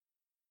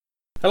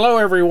Hello,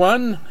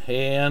 everyone,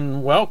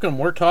 and welcome.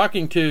 We're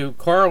talking to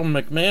Carl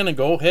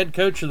McManigal, head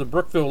coach of the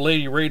Brookville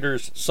Lady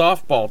Raiders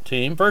softball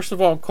team. First of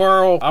all,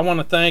 Carl, I want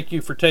to thank you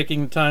for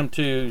taking the time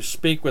to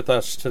speak with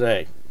us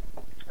today.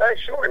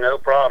 Sure, no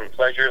problem.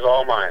 Pleasure is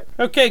all mine.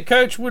 Okay,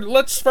 Coach,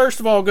 let's first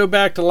of all go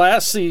back to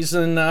last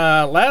season.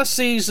 Last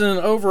season,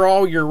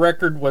 overall, your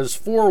record was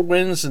 4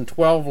 wins and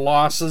 12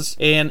 losses.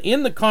 And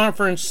in the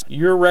conference,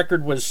 your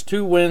record was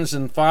 2 wins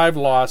and 5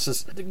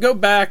 losses. Go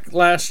back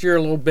last year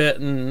a little bit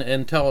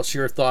and tell us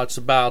your thoughts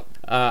about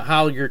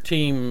how your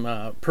team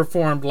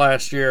performed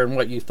last year and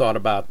what you thought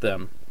about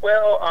them.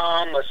 Well,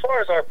 as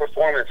far as our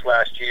performance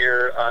last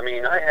year,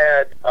 I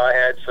had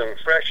some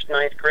fresh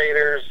ninth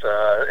graders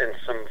in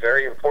some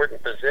very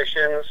important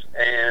positions,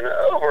 and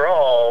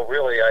overall,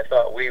 really, I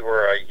thought we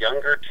were a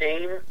younger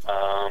team.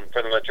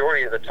 For the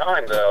majority of the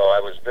time, though,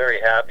 I was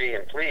very happy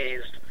and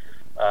pleased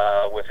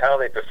with how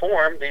they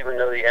performed, even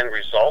though the end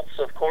results,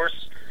 of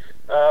course,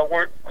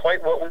 weren't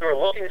quite what we were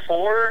looking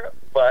for,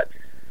 but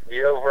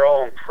the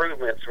overall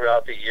improvement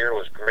throughout the year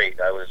was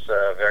great. I was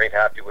very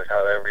happy with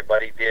how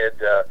everybody did,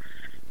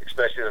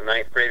 especially the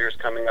ninth graders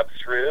coming up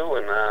through,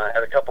 and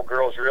had a couple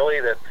girls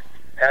really that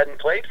hadn't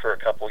played for a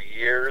couple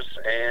years,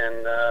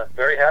 and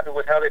very happy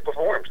with how they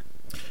performed.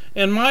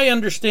 And my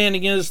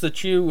understanding is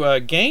that you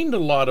gained a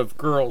lot of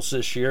girls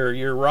this year.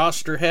 Your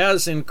roster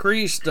has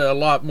increased. A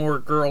lot more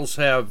girls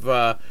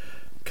have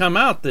come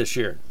out this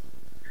year.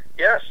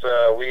 Yes,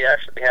 we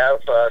actually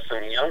have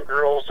some young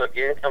girls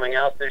again coming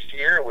out this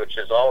year, which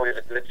is always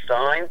a good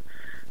sign.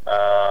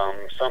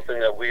 Something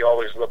that we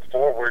always look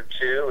forward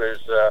to is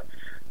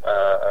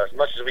as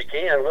much as we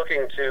can,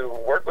 looking to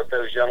work with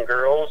those young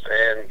girls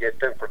and get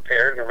them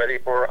prepared and ready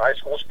for high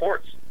school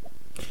sports.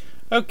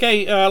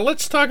 Okay,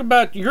 let's talk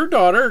about your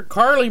daughter,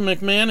 Carly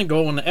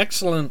McManigal, an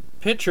excellent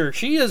pitcher.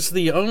 She is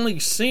the only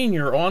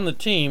senior on the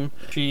team.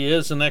 She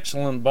is an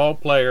excellent ball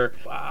player.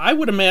 I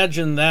would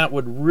imagine that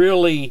would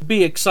really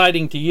be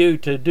exciting to you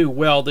to do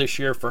well this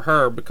year for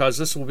her, because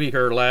this will be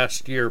her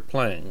last year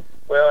playing.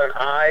 Well,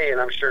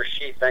 and I'm sure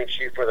she thanks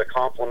you for the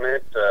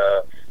compliment.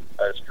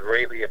 It's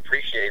greatly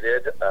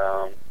appreciated,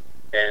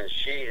 and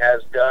she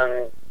has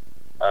done,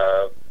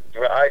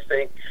 I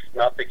think,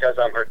 not because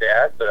I'm her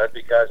dad, but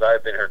because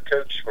I've been her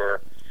coach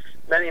for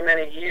many,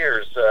 many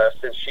years,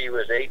 since she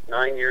was 8,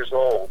 9 years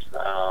old,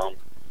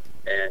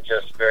 and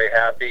just very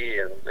happy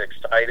and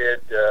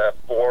excited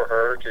for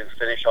her to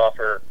finish off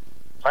her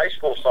high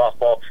school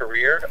softball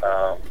career.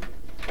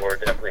 We're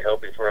definitely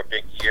hoping for a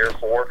big year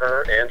for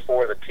her and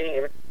for the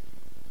team,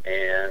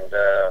 and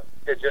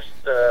it just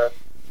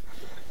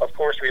of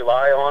course,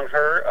 rely on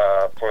her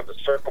for the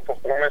circle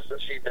performance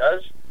that she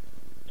does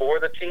for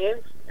the team,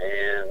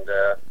 and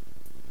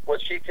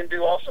what she can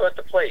do also at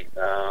the plate.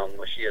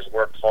 She has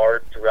worked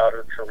hard throughout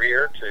her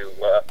career to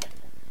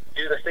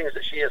do the things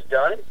that she has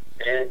done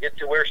and get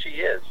to where she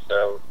is.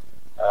 So,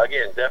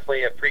 again,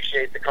 definitely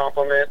appreciate the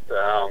compliment.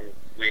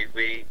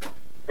 We're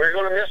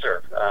going to miss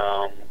her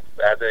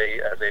as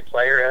a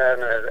player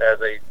and as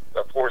a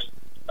of course,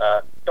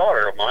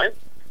 daughter of mine,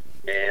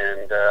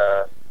 and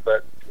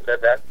but.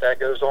 That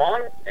goes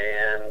on,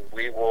 and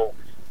we will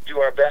do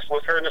our best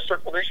with her in the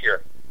circle this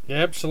year. Yeah,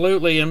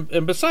 absolutely.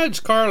 And besides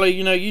Carly,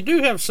 you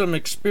do have some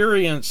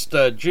experienced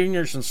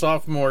juniors and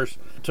sophomores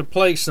to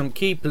play some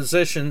key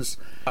positions.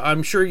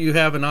 I'm sure you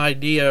have an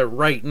idea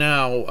right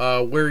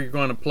now where you're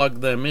going to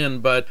plug them in,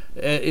 but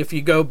if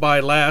you go by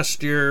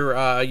last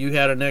year, you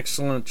had an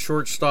excellent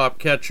shortstop,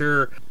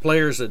 catcher,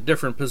 players at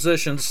different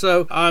positions.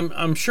 So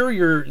I'm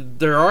sure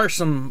there are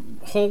some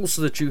holes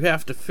that you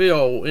have to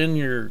fill in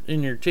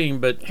your team,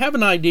 but have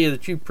an idea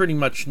that you pretty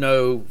much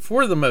know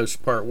for the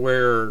most part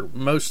where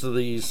most of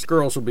these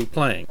girls will be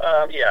playing.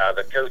 Yeah,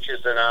 the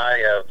coaches and I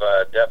have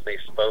definitely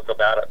spoke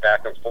about it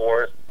back and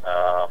forth.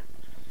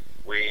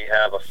 We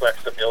have a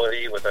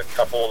flexibility with a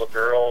couple of the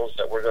girls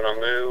that we're going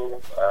to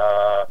move,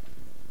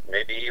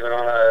 maybe even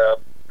on a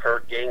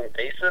per-game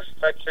basis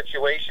type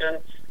situation,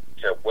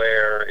 to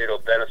where it'll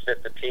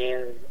benefit the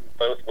team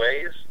both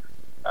ways.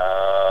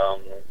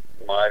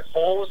 My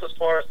holes as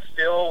far as the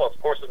fill, of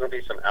course, there's going to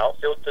be some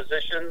outfield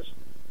positions,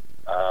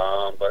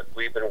 but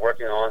we've been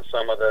working on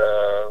some of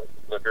the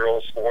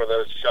girls for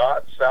those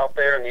shots out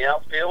there in the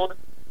outfield,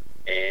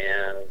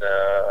 and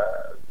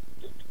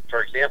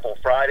for example,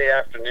 Friday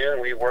afternoon,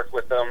 we worked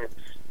with them,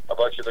 a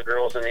bunch of the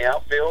girls in the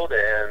outfield,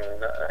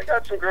 and I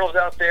got some girls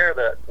out there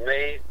that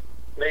may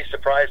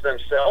surprise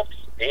themselves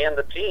and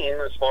the team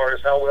as far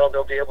as how well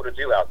they'll be able to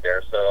do out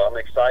there. So I'm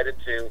excited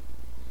to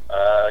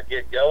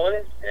get going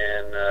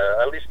and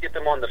at least get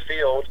them on the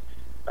field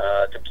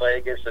to play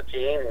against the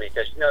team,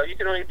 because you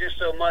can only do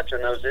so much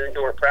in those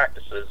indoor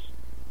practices,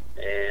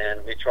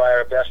 and we try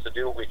our best to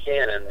do what we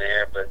can in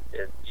there, but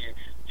you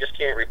just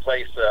can't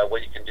replace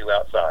what you can do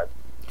outside.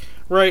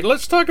 Right.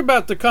 Let's talk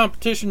about the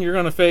competition you're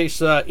going to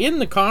face in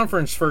the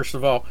conference, first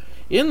of all.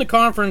 In the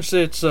conference,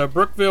 it's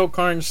Brookville,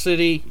 Karnes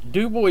City,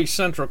 DuBois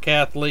Central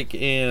Catholic,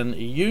 and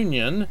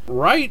Union.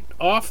 Right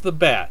off the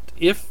bat,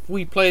 if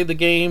we play the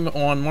game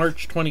on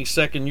March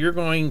 22nd, you're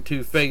going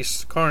to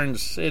face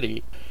Karnes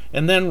City.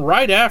 And then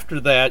right after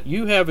that,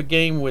 you have a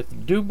game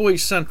with DuBois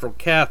Central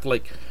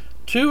Catholic,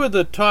 two of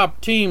the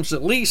top teams,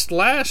 at least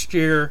last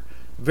year.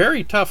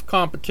 Very tough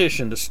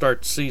competition to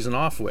start the season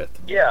off with.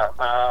 Yeah,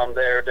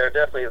 they're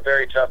definitely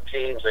very tough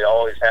teams. They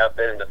always have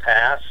been in the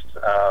past.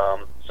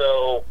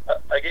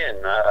 Again,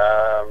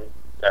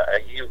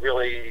 you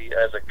really,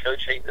 as a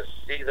coach, hate to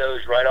see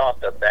those right off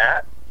the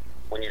bat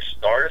when you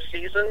start a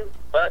season,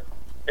 but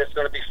it's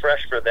going to be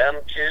fresh for them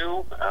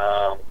too.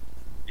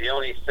 The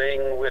only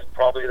thing with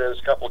probably those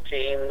couple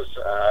teams,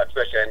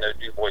 especially I know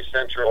DuBois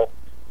Central,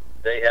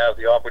 they have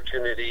the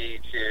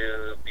opportunity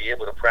to be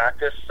able to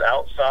practice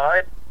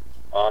outside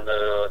on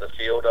the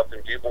field up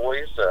in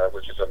DuBois,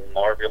 which is a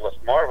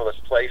marvelous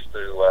place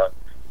to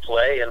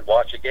play and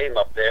watch a game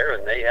up there,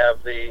 and they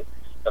have the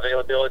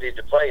availability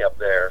to play up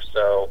there.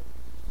 So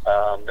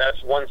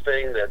that's one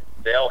thing that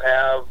they'll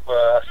have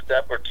a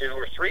step or two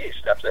or three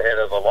steps ahead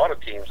of a lot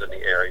of teams in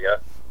the area.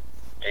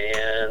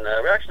 And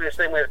we're actually the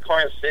same way at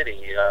Karnes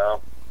City.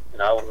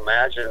 I would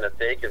imagine that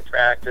they can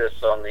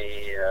practice on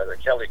the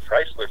Kelly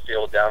Chrysler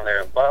field down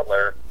there in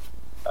Butler,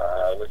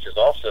 which is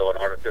also an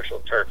artificial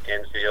turf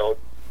infield.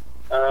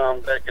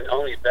 That can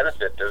only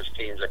benefit those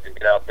teams that can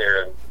get out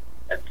there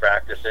and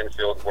practice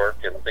infield work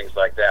and things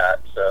like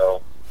that.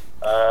 So,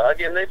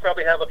 again, they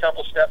probably have a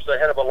couple steps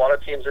ahead of a lot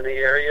of teams in the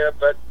area.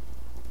 But,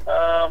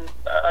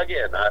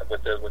 again,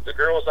 with the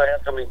girls I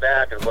have coming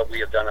back and what we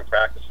have done in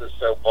practices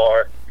so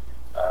far,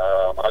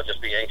 I'll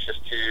just be anxious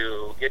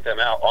to get them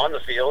out on the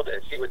field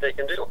and see what they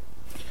can do.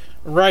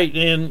 Right,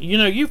 and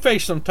you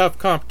faced some tough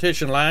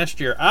competition last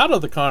year out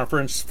of the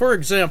conference. For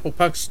example,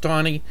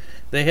 Punxsutawney,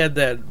 they had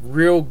that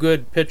real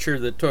good pitcher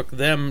that took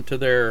them to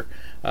their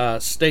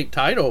state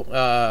title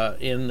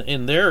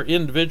in their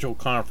individual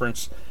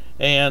conference.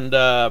 And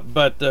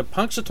but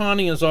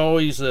Punxsutawney is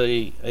always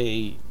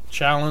a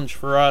challenge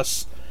for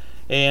us,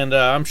 and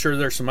I'm sure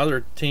there's some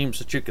other teams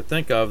that you could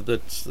think of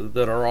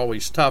that are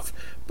always tough.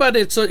 But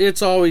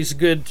it's always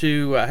good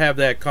to have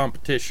that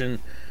competition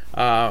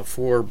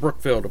for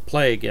Brookville to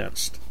play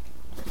against.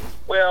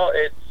 Well,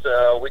 it's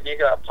when you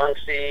got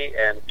Punxsy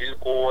and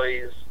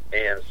DuBois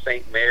and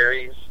St.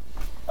 Mary's,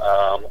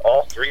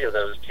 all three of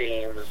those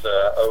teams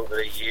over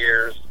the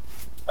years.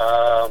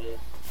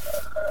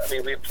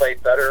 We've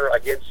played better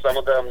against some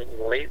of them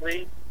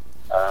lately,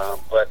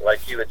 but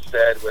like you had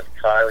said with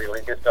Kylie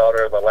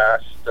Linkenfelder,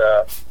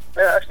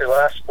 the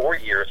last 4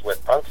 years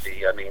with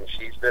Punxsy,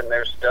 she's been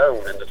their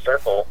stone in the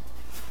circle.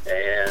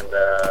 And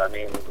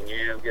when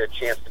you get a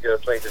chance to go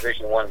play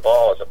Division I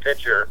ball as a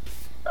pitcher,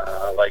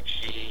 like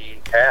she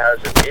has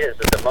and is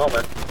at the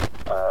moment,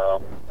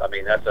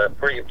 that's a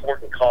pretty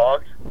important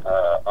cog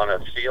on a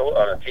field,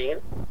 on a team,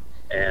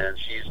 and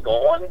she's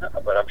gone.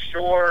 But I'm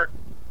sure,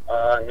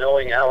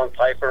 knowing Alan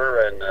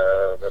Piper and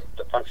the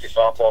Punxsy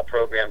softball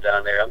program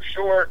down there, I'm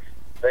sure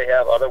they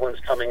have other ones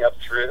coming up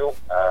through.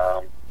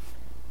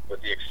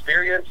 With the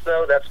experience,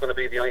 though, that's going to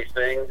be the only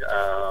thing.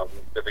 It'll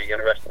be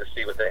interesting to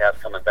see what they have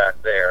coming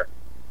back there.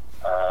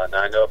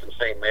 Now, I know from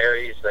St.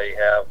 Mary's they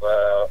have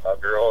a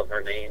girl, and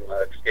her name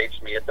escapes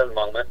me at the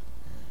moment,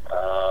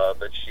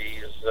 but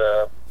she's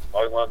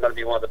probably going to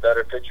be one of the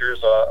better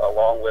pitchers,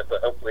 along with,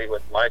 hopefully,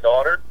 with my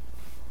daughter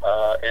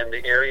in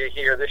the area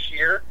here this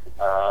year.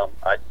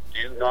 I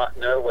do not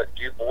know what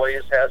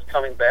DuBois has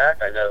coming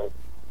back. I know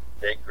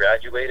they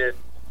graduated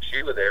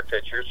 2 of their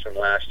pitchers from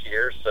last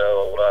year,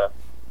 so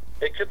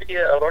it could be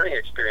a learning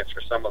experience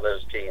for some of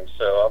those teams.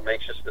 So I'm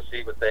anxious to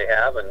see what they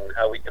have and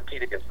how we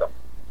compete against them.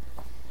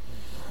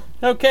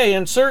 Okay,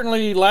 and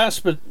certainly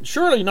last but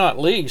surely not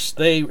least,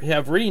 they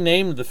have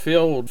renamed the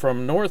field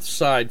from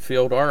Northside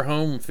Field, our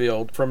home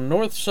field, from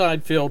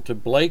Northside Field to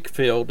Blake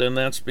Field, and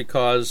that's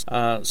because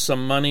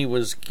some money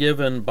was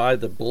given by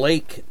the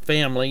Blake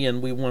family,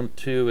 and we want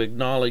to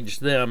acknowledge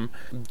them,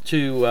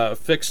 to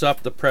fix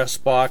up the press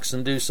box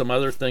and do some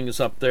other things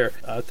up there.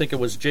 I think it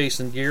was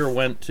Jason Gear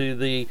went to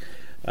the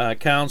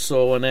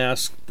council and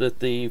asked that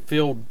the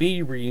field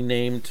be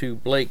renamed to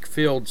Blake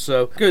Field.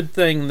 So good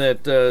thing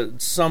that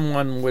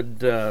someone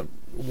would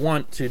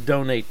want to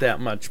donate that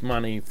much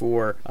money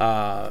for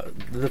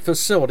the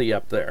facility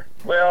up there.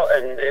 Well,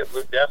 and it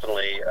was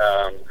definitely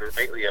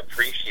greatly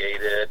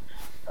appreciated.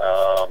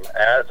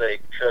 As a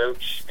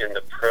coach in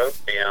the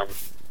program,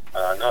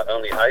 not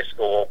only high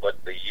school, but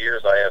the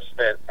years I have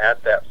spent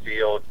at that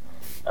field,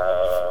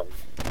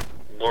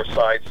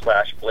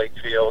 Northside/Blake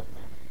Field,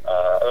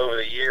 over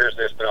the years,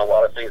 there's been a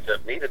lot of things that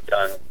have needed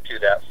done to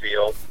that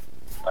field,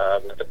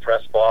 with the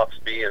press box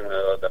being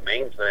the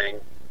main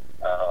thing,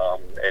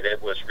 and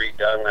it was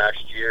redone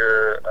last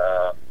year.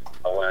 I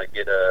want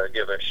to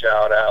give a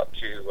shout out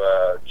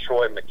to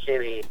Troy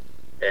McKinney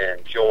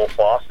and Joel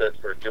Fawcett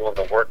for doing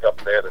the work up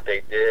there that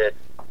they did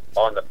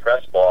on the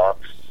press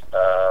box.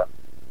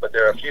 But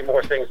there are a few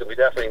more things that we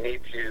definitely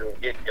need to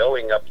get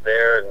going up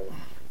there, and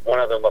one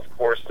of them, of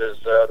course, is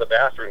the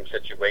bathroom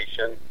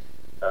situation.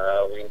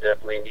 We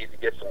definitely need to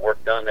get some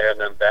work done there in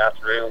them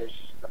bathrooms,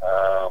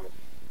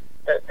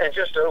 and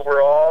just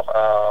overall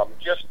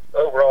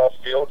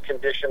field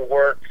condition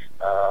work.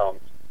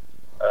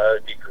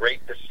 It'd be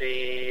great to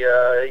see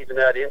even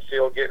that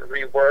infield get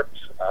reworked.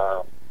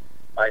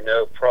 I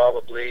know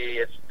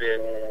it's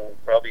been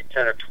probably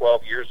 10 or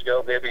 12 years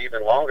ago, maybe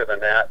even longer than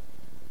that,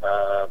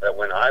 that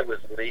when I was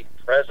league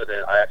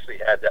president, I actually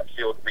had that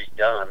field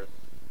redone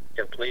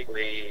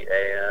completely,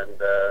 and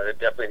it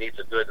definitely needs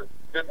a good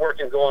work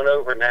in going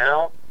over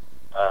now.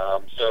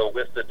 So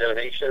with the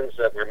donations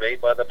that were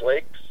made by the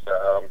Blakes,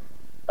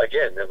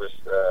 again, it was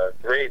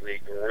greatly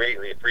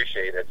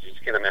appreciated. You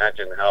just can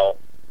imagine how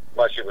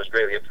much it was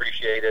greatly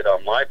appreciated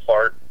on my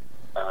part,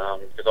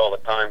 because all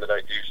the time that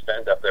I do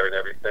spend up there and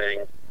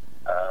everything.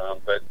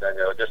 But I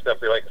know just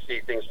definitely like to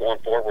see things going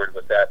forward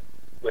with that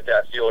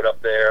field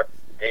up there,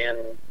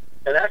 and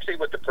actually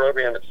with the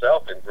program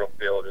itself in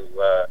Brookfield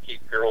to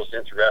keep girls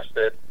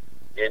interested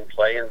in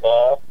playing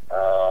ball,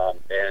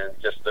 and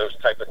just those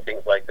type of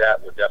things like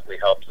that would definitely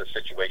help the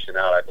situation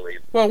out, I believe.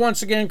 Well,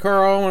 once again,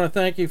 Carl, I want to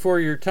thank you for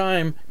your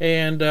time,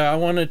 and I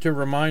wanted to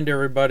remind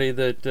everybody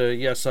that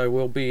yes, I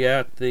will be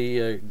at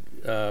the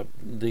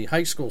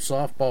high school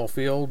softball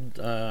field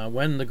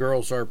when the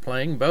girls are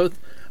playing, both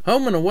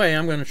home and away.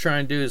 I'm going to try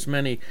and do as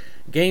many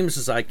games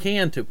as I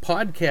can to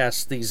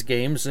podcast these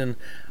games, and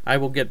I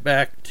will get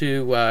back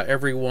to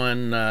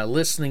everyone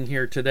listening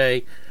here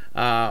today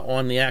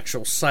on the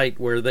actual site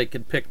where they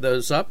could pick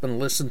those up and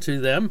listen to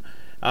them.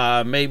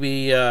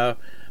 Maybe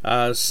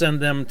send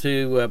them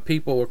to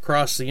people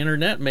across the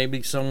internet.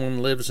 Maybe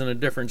someone lives in a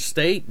different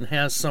state and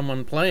has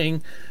someone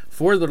playing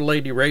for the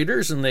Lady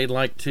Raiders, and they'd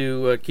like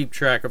to keep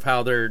track of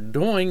how they're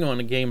doing on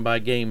a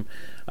game-by-game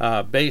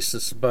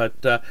basis.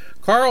 But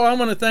Carl, I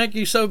want to thank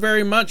you so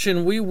very much,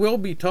 and we will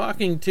be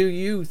talking to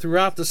you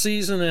throughout the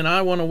season, and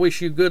I want to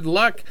wish you good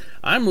luck.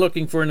 I'm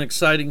looking for an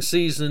exciting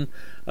season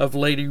of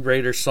Lady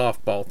Raider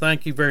softball.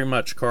 Thank you very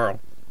much, Carl.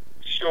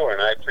 Sure,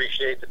 and I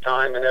appreciate the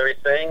time and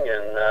everything,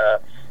 and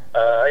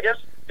I guess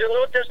a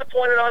little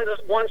disappointed on this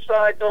one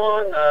side,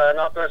 Dawn.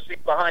 Not going to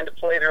speak behind the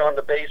plate or on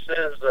the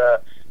bases.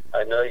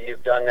 I know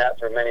you've done that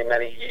for many,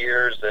 many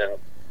years, and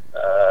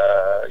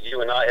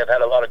you and I have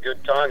had a lot of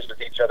good times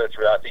with each other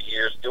throughout the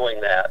years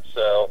doing that.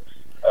 So,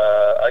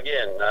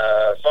 again,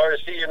 sorry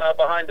to see you're not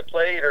behind the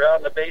plate or out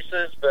on the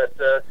bases, but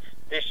at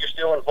least you're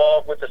still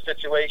involved with the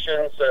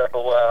situation. So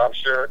I'm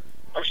sure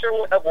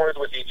we'll have words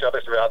with each other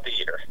throughout the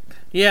year.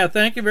 Yeah,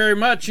 thank you very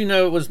much. You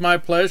know, it was my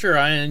pleasure.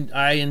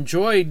 I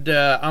enjoyed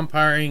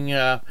umpiring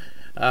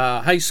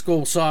high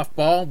school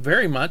softball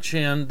very much,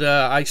 and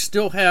I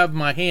still have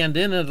my hand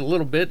in it a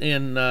little bit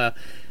in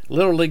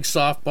Little League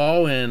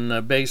softball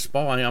and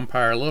baseball. I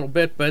umpire a little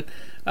bit, but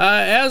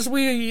as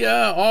we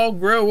all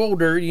grow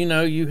older, you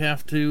know, you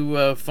have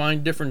to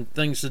find different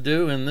things to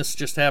do, and this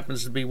just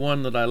happens to be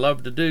one that I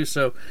love to do.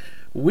 So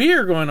we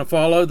are going to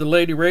follow the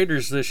Lady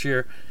Raiders this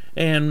year.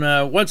 And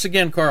once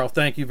again, Carl,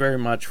 thank you very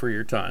much for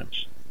your time.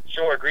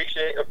 Sure,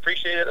 appreciate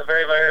it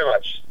very, very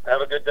much. Have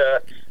a good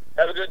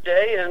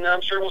day, and I'm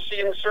sure we'll see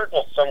you in the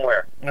circle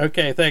somewhere.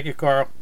 Okay, thank you, Carl.